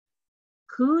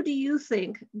Who do you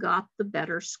think got the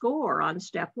better score on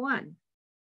step 1?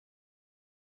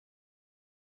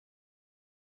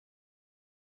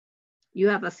 You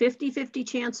have a 50-50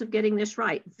 chance of getting this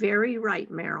right. Very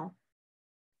right, Meryl.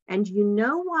 And you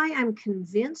know why I'm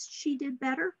convinced she did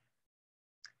better?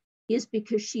 Is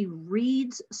because she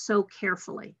reads so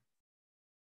carefully.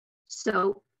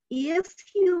 So if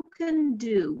you can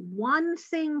do one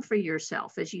thing for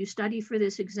yourself as you study for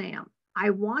this exam, I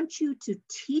want you to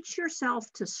teach yourself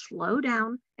to slow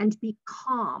down and be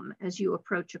calm as you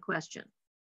approach a question.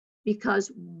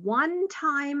 Because one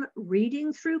time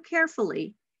reading through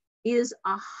carefully is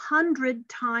 100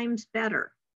 times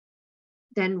better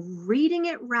than reading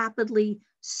it rapidly,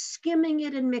 skimming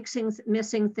it and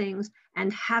missing things,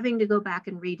 and having to go back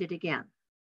and read it again.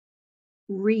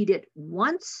 Read it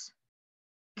once,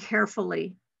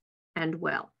 carefully, and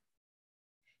well.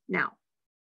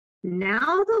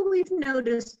 Now that we've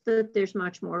noticed that there's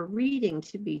much more reading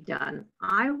to be done,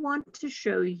 I want to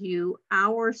show you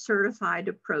our certified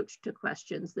approach to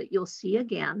questions that you'll see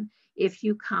again if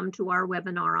you come to our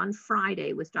webinar on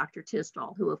Friday with Dr.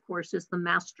 Tisdall, who of course is the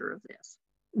master of this.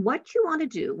 What you want to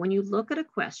do when you look at a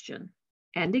question,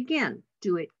 and again,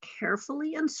 do it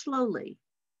carefully and slowly.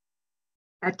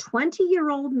 A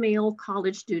 20-year-old male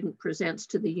college student presents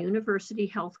to the University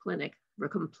Health Clinic for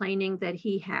complaining that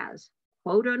he has,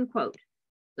 quote unquote,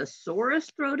 the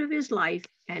sorest throat of his life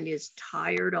and is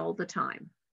tired all the time.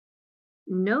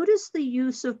 Notice the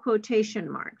use of quotation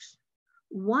marks.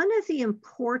 One of the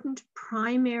important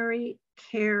primary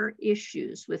care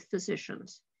issues with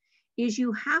physicians is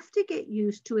you have to get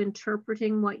used to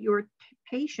interpreting what your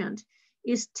patient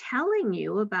is telling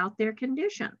you about their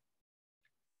condition.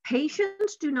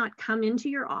 Patients do not come into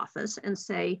your office and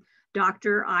say,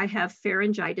 "Doctor, I have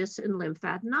pharyngitis and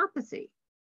lymphadenopathy."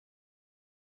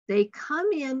 They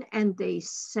come in and they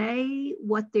say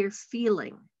what they're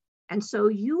feeling. And so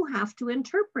you have to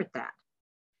interpret that.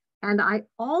 And I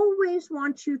always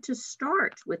want you to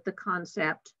start with the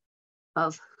concept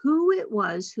of who it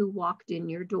was who walked in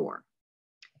your door.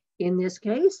 In this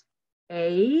case,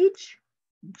 age,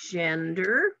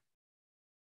 gender,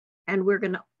 and we're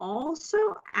going to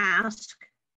also ask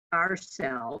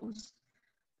ourselves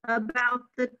about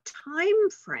the time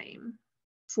frame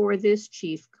for this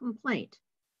chief complaint.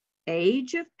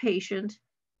 Age of patient,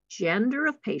 gender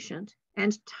of patient,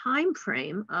 and time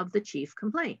frame of the chief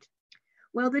complaint.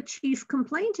 Well, the chief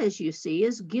complaint, as you see,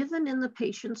 is given in the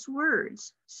patient's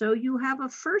words. So you have a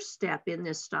first step in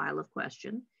this style of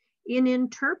question in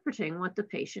interpreting what the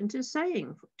patient is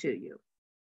saying to you.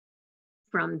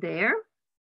 From there,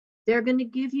 they're going to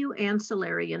give you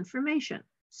ancillary information.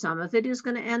 Some of it is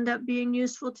going to end up being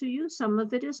useful to you, some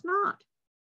of it is not.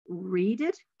 Read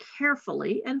it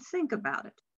carefully and think about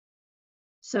it.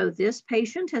 So this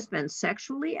patient has been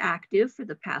sexually active for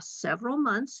the past several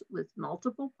months with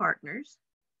multiple partners.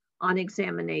 On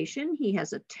examination, he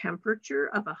has a temperature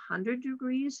of 100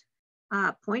 degrees,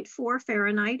 0.4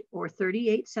 Fahrenheit or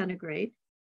 38 centigrade.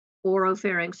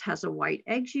 Oropharynx has a white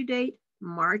exudate,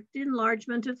 marked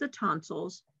enlargement of the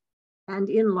tonsils, and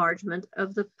enlargement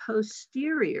of the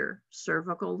posterior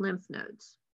cervical lymph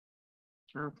nodes.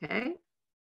 Okay.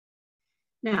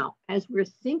 Now, as we're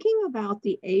thinking about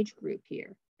the age group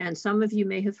here, and some of you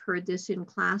may have heard this in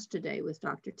class today with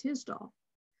Dr. Tisdall,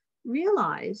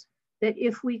 realize that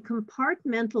if we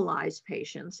compartmentalize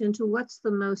patients into what's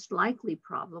the most likely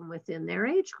problem within their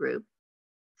age group,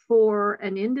 for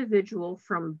an individual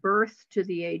from birth to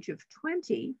the age of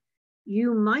 20,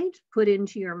 you might put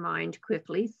into your mind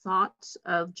quickly thoughts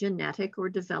of genetic or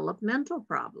developmental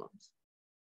problems.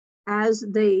 As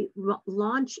they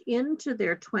launch into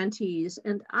their 20s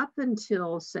and up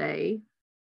until, say,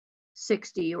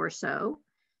 60 or so,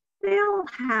 they'll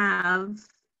have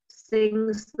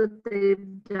things that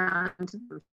they've done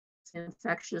to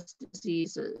infectious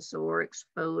diseases or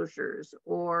exposures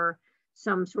or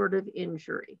some sort of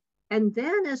injury. And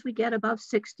then as we get above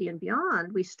 60 and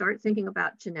beyond, we start thinking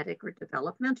about genetic or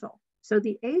developmental. So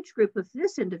the age group of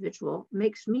this individual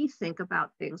makes me think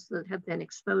about things that have been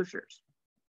exposures.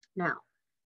 Now,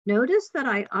 notice that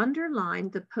I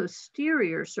underlined the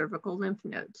posterior cervical lymph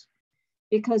nodes,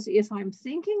 because if I'm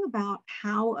thinking about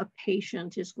how a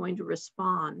patient is going to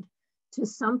respond to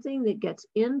something that gets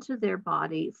into their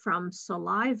body from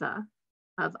saliva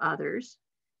of others,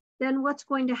 then what's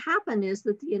going to happen is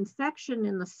that the infection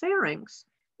in the pharynx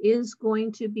is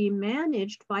going to be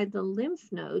managed by the lymph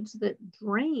nodes that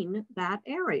drain that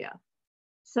area.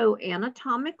 So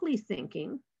anatomically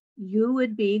thinking, you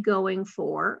would be going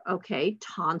for, okay,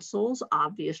 tonsils,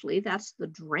 obviously, that's the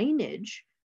drainage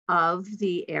of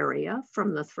the area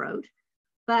from the throat.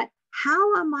 But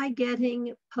how am I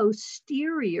getting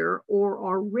posterior or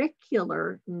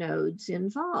auricular nodes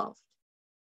involved?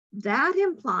 That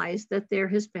implies that there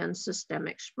has been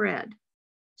systemic spread.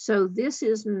 So this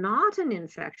is not an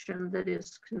infection that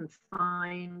is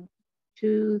confined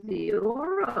to the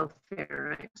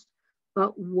oropharynx,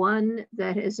 but one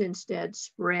that has instead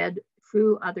spread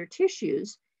through other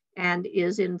tissues and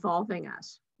is involving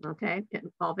us, okay?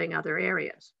 Involving other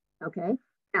areas, okay?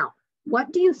 Now,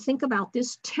 what do you think about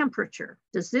this temperature?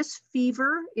 Does this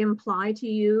fever imply to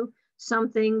you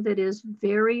something that is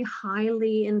very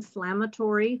highly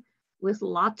inflammatory with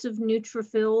lots of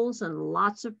neutrophils and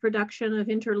lots of production of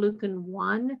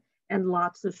interleukin-1 and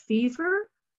lots of fever?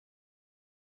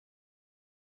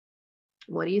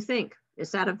 What do you think?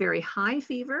 Is that a very high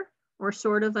fever or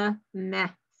sort of a meh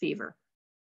fever?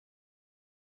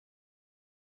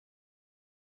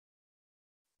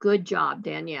 Good job,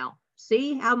 Danielle.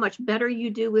 See how much better you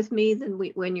do with me than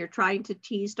when you're trying to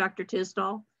tease Dr.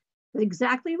 Tisdall?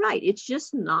 Exactly right. It's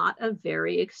just not a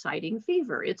very exciting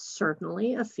fever. It's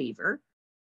certainly a fever.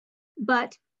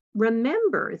 But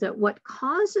remember that what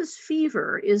causes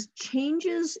fever is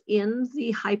changes in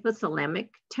the hypothalamic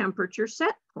temperature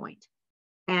set point.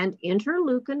 And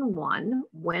interleukin-1,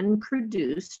 when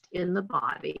produced in the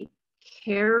body,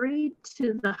 carried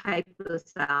to the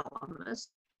hypothalamus,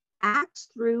 acts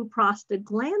through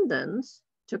prostaglandins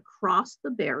to cross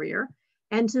the barrier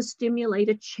and to stimulate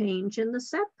a change in the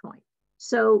set point.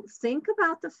 So think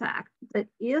about the fact that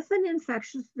if an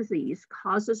infectious disease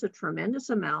causes a tremendous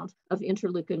amount of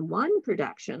interleukin-1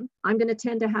 production, I'm going to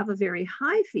tend to have a very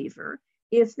high fever.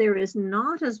 If there is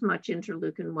not as much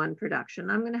interleukin-1 production,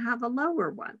 I'm going to have a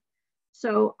lower one.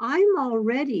 So I'm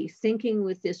already thinking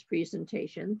with this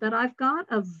presentation that I've got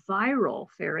a viral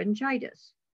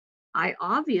pharyngitis. I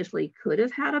obviously could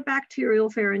have had a bacterial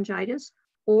pharyngitis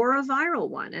or a viral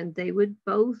one, and they would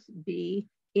both be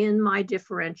in my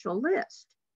differential list.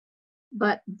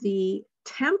 But the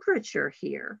temperature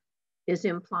here is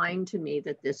implying to me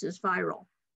that this is viral.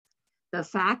 The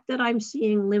fact that I'm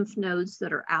seeing lymph nodes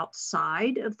that are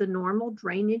outside of the normal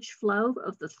drainage flow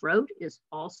of the throat is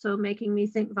also making me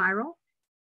think viral.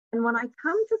 And when I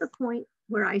come to the point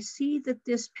where I see that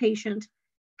this patient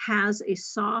has a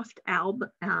soft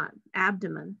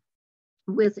abdomen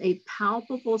with a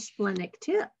palpable splenic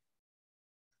tip,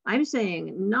 I'm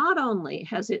saying not only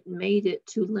has it made it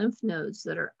to lymph nodes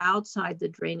that are outside the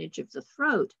drainage of the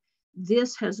throat,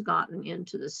 this has gotten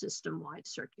into the system-wide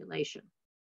circulation.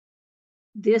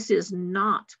 This is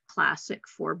not classic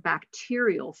for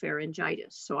bacterial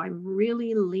pharyngitis. So I'm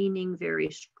really leaning very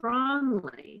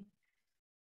strongly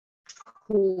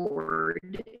toward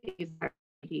a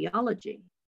etiology.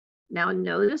 Now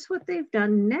notice what they've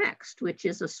done next, which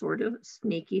is a sort of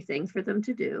sneaky thing for them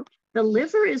to do. The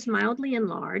liver is mildly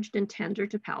enlarged and tender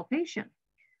to palpation.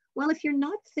 Well, if you're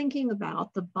not thinking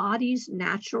about the body's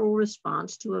natural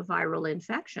response to a viral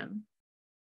infection,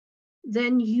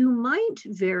 then you might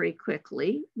very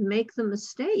quickly make the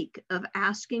mistake of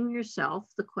asking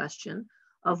yourself the question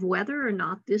of whether or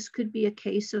not this could be a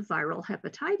case of viral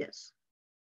hepatitis.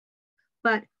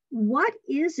 But what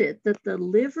is it that the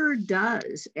liver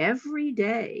does every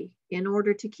day in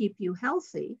order to keep you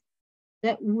healthy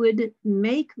that would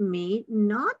make me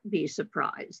not be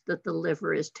surprised that the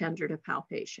liver is tender to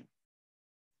palpation?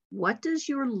 What does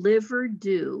your liver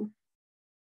do?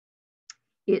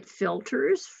 It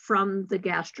filters from the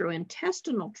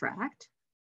gastrointestinal tract.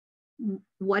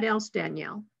 What else,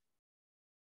 Danielle?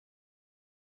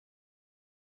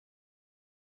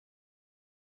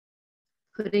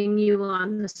 Putting you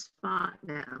on the spot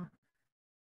now.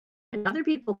 And other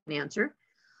people can answer.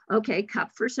 Okay,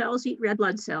 Kupffer cells eat red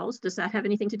blood cells. Does that have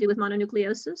anything to do with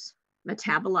mononucleosis?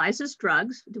 Metabolizes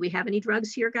drugs. Do we have any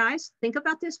drugs here, guys? Think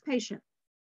about this patient.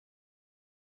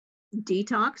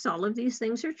 Detox, all of these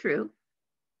things are true.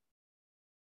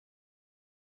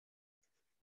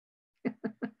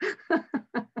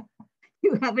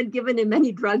 You haven't given him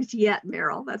any drugs yet,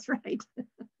 Meryl. That's right.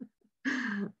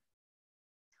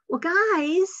 Well,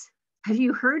 guys, have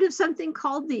you heard of something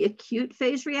called the acute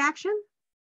phase reaction?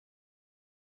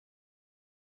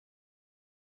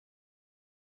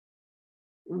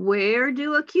 Where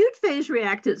do acute phase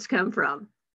reactants come from?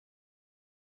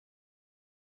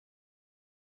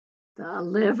 The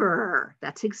liver.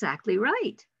 That's exactly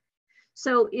right.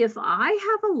 So if I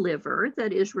have a liver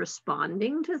that is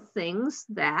responding to things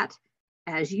that,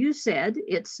 as you said,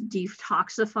 it's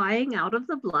detoxifying out of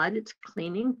the blood, it's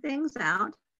cleaning things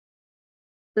out,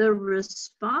 the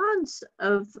response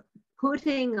of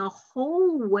putting a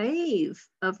whole wave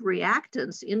of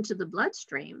reactants into the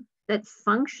bloodstream that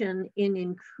function in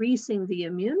increasing the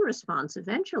immune response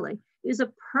eventually is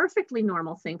a perfectly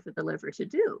normal thing for the liver to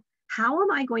do. How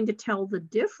am I going to tell the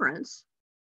difference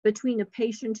between a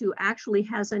patient who actually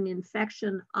has an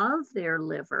infection of their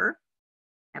liver,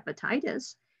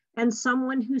 hepatitis, and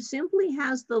someone who simply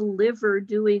has the liver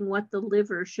doing what the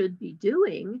liver should be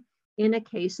doing in a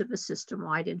case of a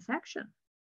system-wide infection?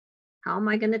 How am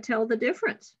I going to tell the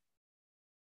difference?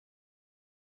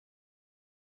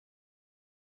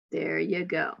 There you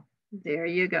go. There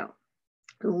you go.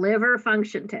 Liver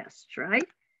function tests, right?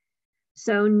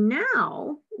 So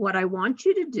now what I want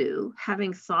you to do,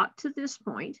 having thought to this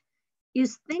point,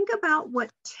 is think about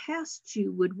what tests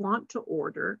you would want to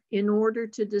order in order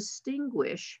to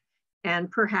distinguish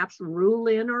and perhaps rule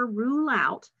in or rule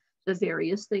out the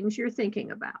various things you're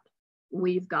thinking about.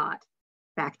 We've got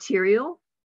bacterial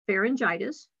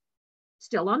pharyngitis,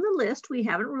 still on the list, we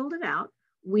haven't ruled it out.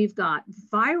 We've got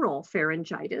viral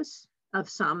pharyngitis of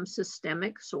some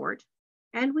systemic sort,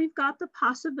 and we've got the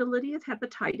possibility of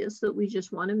hepatitis that we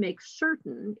just want to make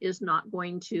certain is not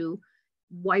going to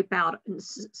wipe out and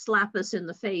slap us in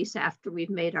the face after we've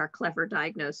made our clever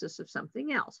diagnosis of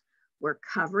something else. We're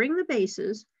covering the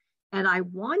bases, and I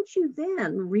want you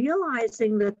then,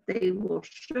 realizing that they will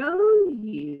show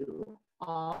you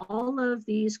all of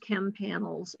these chem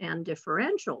panels and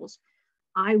differentials,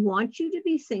 I want you to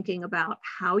be thinking about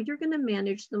how you're going to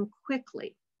manage them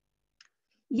quickly.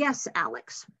 Yes,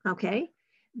 Alex, okay?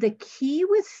 The key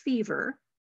with fever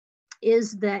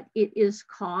is that it is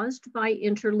caused by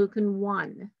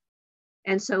interleukin-1.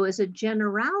 And so as a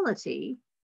generality,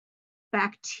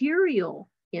 bacterial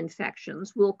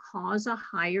infections will cause a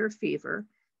higher fever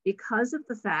because of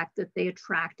the fact that they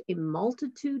attract a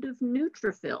multitude of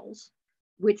neutrophils,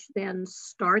 which then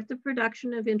start the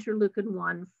production of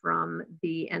interleukin-1 from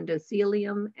the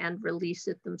endothelium and release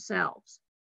it themselves.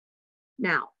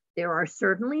 Now, there are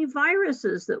certainly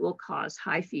viruses that will cause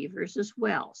high fevers as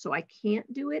well. So I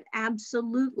can't do it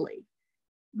absolutely,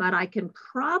 but I can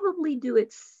probably do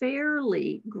it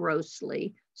fairly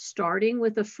grossly, starting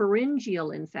with a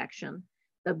pharyngeal infection.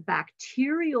 The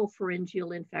bacterial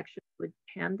pharyngeal infection would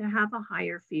tend to have a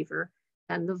higher fever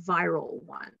than the viral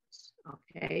ones,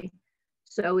 okay?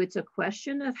 So it's a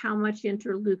question of how much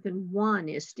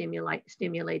interleukin-1 is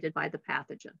stimulated by the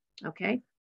pathogen, okay?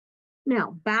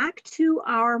 Now, back to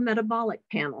our metabolic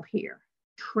panel here.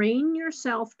 Train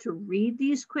yourself to read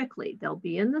these quickly. They'll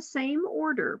be in the same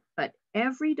order, but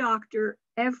every doctor,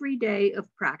 every day of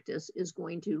practice is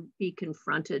going to be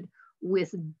confronted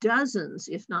with dozens,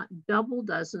 if not double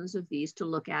dozens of these to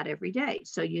look at every day.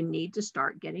 So you need to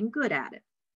start getting good at it.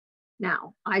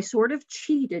 Now, I sort of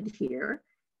cheated here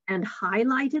and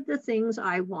highlighted the things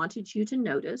I wanted you to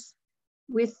notice.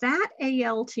 With that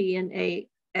ALT and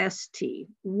AST,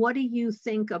 what do you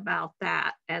think about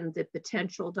that and the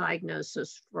potential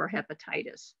diagnosis for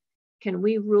hepatitis? Can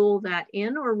we rule that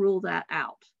in or rule that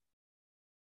out?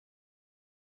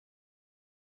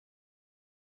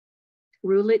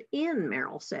 Rule it in,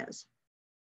 Meryl says.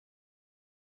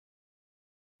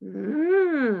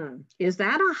 Is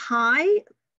that a high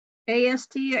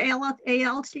AST or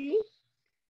ALT?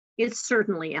 It's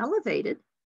certainly elevated.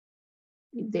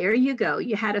 There you go.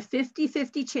 You had a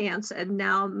 50-50 chance and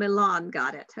now Milan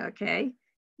got it, okay?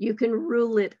 You can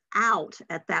rule it out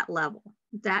at that level.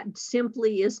 That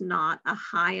simply is not a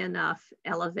high enough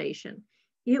elevation.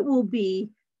 It will be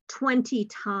 20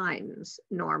 times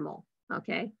normal,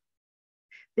 okay?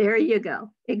 There you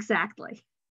go, exactly.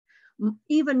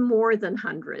 Even more than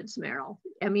hundreds, Meryl.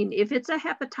 I mean, if it's a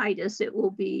hepatitis, it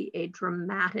will be a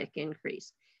dramatic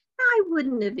increase. I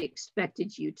wouldn't have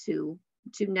expected you to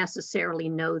necessarily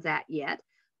know that yet,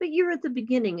 but you're at the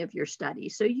beginning of your study.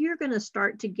 So you're going to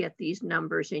start to get these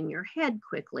numbers in your head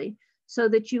quickly so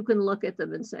that you can look at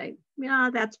them and say, yeah,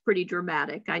 that's pretty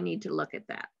dramatic. I need to look at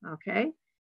that, okay?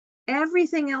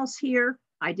 Everything else here,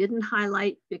 I didn't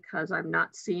highlight because I'm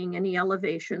not seeing any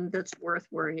elevation that's worth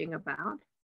worrying about.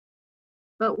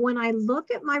 But when I look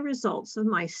at my results of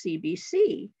my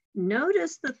CBC,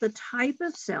 notice that the type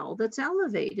of cell that's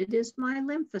elevated is my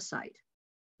lymphocyte.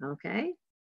 Okay,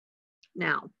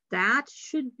 now that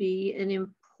should be an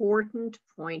important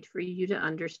point for you to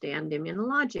understand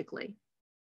immunologically.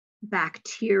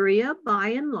 Bacteria, by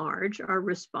and large, are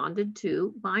responded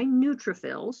to by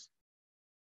neutrophils.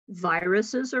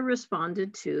 Viruses are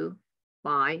responded to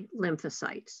by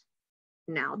lymphocytes.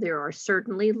 Now, there are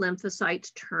certainly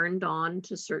lymphocytes turned on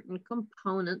to certain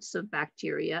components of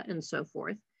bacteria and so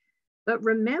forth. But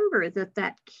remember that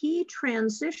that key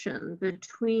transition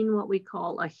between what we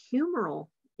call a humoral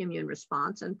immune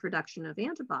response and production of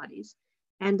antibodies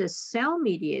and a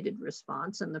cell-mediated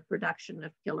response and the production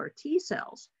of killer T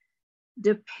cells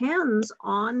depends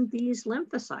on these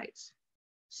lymphocytes.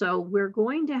 So we're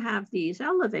going to have these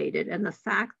elevated, and the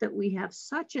fact that we have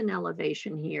such an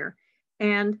elevation here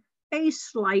and a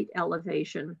slight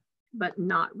elevation, but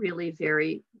not really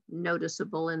very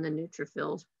noticeable in the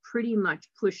neutrophils, pretty much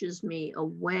pushes me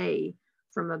away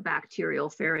from a bacterial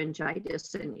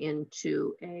pharyngitis and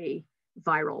into a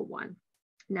viral one.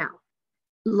 Now,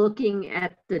 looking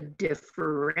at the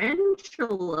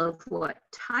differential of what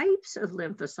types of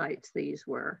lymphocytes these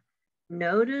were,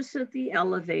 notice that the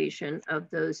elevation of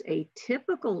those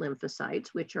atypical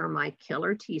lymphocytes, which are my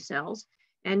killer T cells,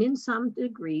 and in some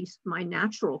degrees, my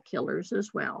natural killers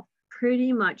as well,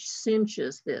 pretty much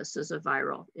cinches this as a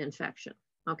viral infection.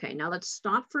 Okay, now let's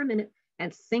stop for a minute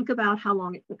and think about how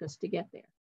long it took us to get there.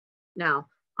 Now,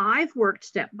 I've worked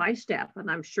step by step, and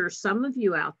I'm sure some of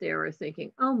you out there are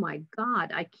thinking, oh my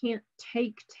God, I can't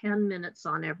take 10 minutes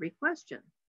on every question.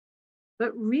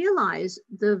 But realize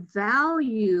the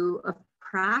value of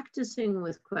practicing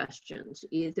with questions,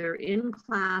 either in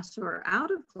class or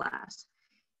out of class,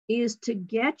 is to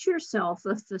get yourself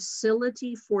a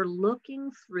facility for looking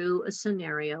through a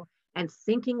scenario and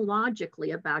thinking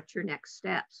logically about your next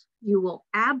steps. You will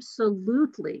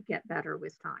absolutely get better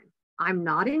with time. I'm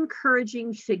not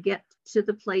encouraging you to get to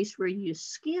the place where you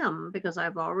skim, because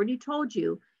I've already told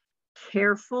you,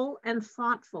 careful and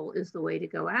thoughtful is the way to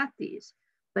go at these.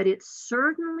 But it's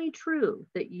certainly true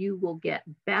that you will get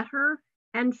better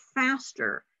and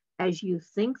faster as you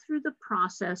think through the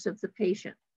process of the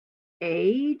patient.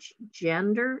 Age,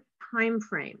 gender, time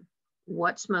frame,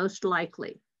 what's most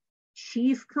likely?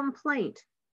 Chief complaint,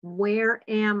 where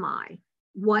am I?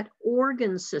 What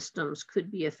organ systems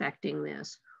could be affecting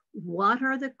this? What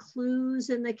are the clues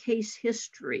in the case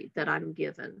history that I'm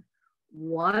given?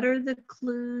 What are the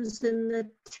clues in the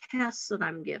tests that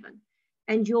I'm given?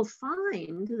 And you'll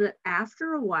find that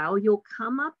after a while, you'll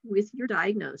come up with your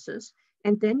diagnosis,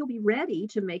 and then you'll be ready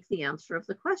to make the answer of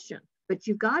the question. But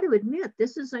you've got to admit,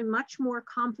 this is a much more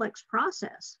complex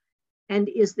process. And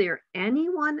is there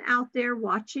anyone out there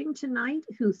watching tonight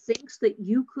who thinks that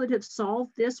you could have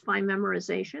solved this by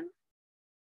memorization?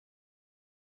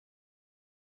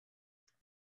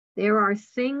 There are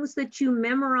things that you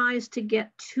memorize to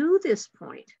get to this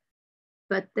point,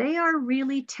 but they are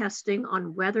really testing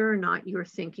on whether or not you're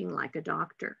thinking like a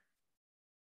doctor.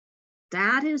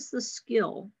 That is the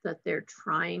skill that they're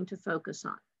trying to focus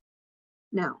on.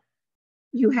 Now,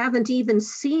 you haven't even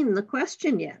seen the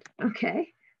question yet,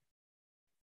 okay?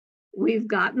 We've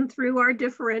gotten through our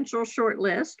differential short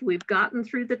list. We've gotten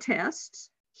through the tests.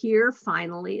 Here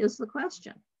finally is the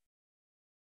question.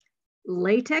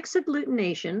 Latex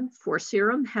agglutination for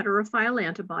serum heterophile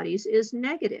antibodies is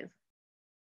negative.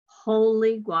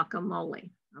 Holy guacamole,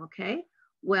 okay?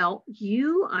 Well,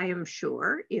 you, I am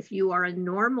sure, if you are a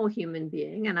normal human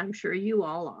being, and I'm sure you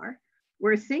all are,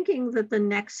 we're thinking that the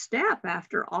next step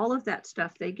after all of that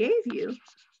stuff they gave you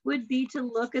would be to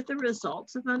look at the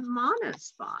results of a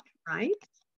monospot, right?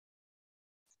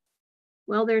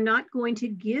 Well, they're not going to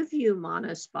give you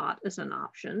monospot as an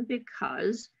option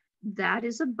because that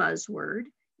is a buzzword,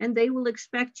 and they will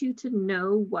expect you to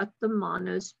know what the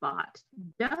monospot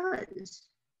does.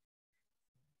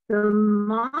 The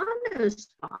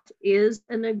monospot is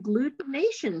an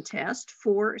agglutination test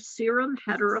for serum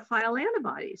heterophile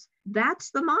antibodies.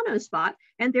 That's the monospot,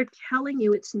 and they're telling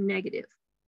you it's negative.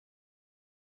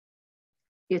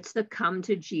 It's the come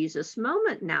to Jesus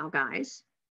moment now, guys.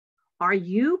 Are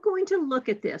you going to look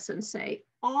at this and say,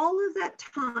 all of that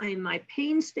time I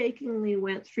painstakingly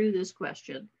went through this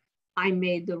question, I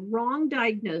made the wrong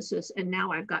diagnosis, and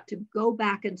now I've got to go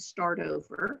back and start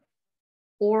over?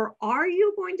 Or are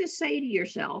you going to say to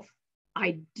yourself,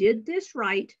 I did this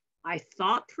right, I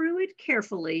thought through it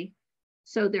carefully,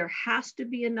 so there has to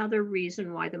be another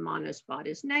reason why the monospot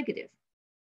is negative?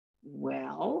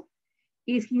 Well,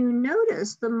 if you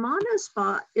notice, the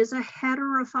monospot is a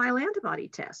heterophile antibody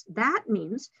test. That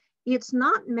means it's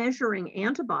not measuring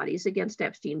antibodies against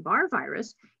Epstein-Barr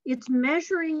virus, it's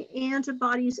measuring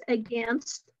antibodies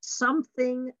against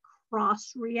something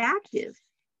cross-reactive.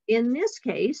 In this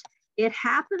case, it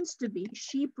happens to be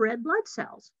sheep red blood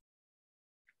cells.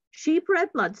 Sheep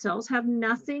red blood cells have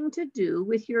nothing to do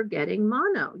with your getting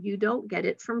mono. You don't get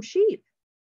it from sheep.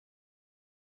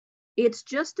 It's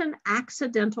just an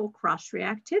accidental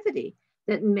cross-reactivity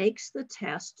that makes the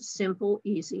test simple,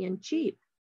 easy, and cheap.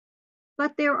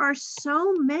 But there are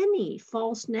so many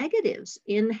false negatives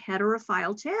in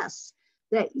heterophile tests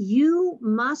that you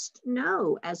must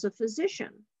know as a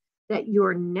physician that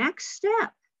your next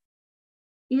step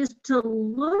is to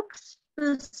look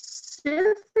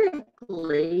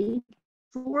specifically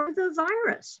for the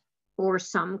virus or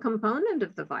some component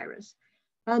of the virus.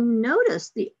 And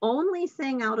notice the only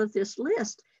thing out of this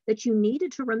list that you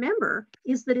needed to remember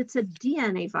is that it's a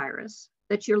DNA virus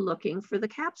that you're looking for the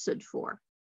capsid for.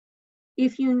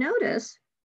 If you notice,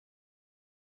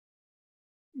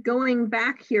 going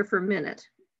back here for a minute,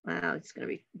 it's going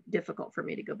to be difficult for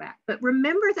me to go back, but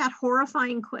remember that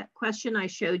horrifying question I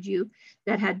showed you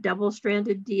that had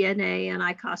double-stranded DNA and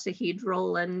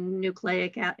icosahedral and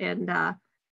nucleic and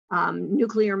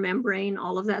nuclear membrane,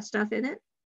 all of that stuff in it?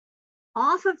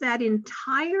 Off of that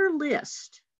entire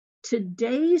list,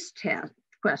 today's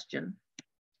question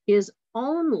is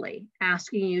only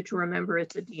asking you to remember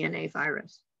it's a DNA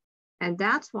virus. And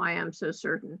that's why I'm so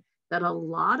certain that a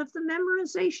lot of the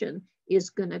memorization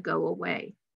is going to go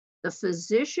away. The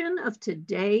physician of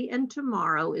today and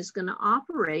tomorrow is going to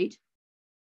operate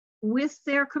with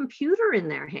their computer in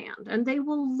their hand, and they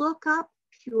will look up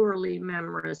purely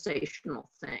memorizational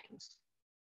things.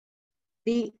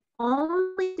 The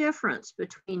only difference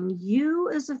between you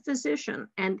as a physician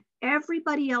and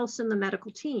everybody else in the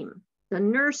medical team, the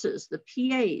nurses, the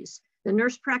PAs, the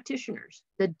nurse practitioners,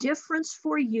 the difference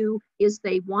for you is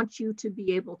they want you to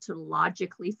be able to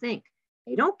logically think.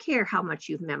 They don't care how much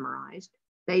you've memorized.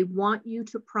 They want you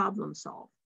to problem solve.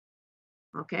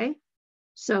 Okay?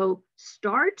 So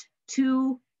start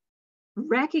to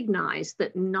recognize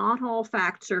that not all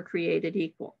facts are created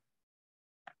equal.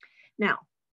 Now,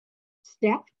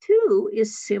 step 2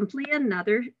 is simply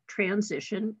another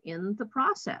transition in the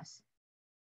process.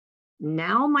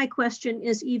 Now my question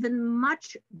is even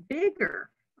much bigger.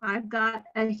 I've got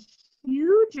a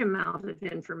huge amount of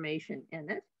information in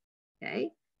it, okay?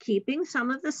 Keeping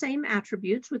some of the same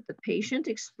attributes with the patient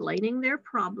explaining their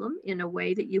problem in a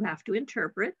way that you have to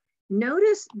interpret.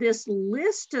 Notice this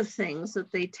list of things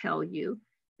that they tell you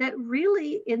that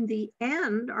really in the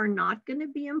end are not going to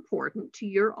be important to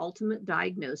your ultimate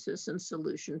diagnosis and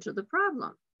solution to the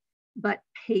problem. But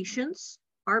patients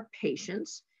are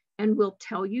patients and will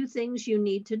tell you things you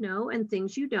need to know and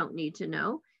things you don't need to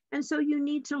know. And so you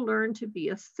need to learn to be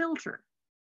a filter,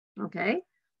 okay?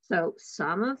 So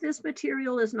some of this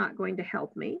material is not going to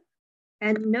help me.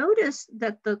 And notice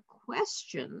that the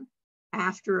question,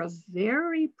 after a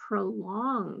very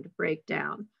prolonged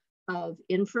breakdown of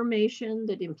information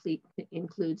that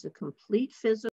includes a complete physical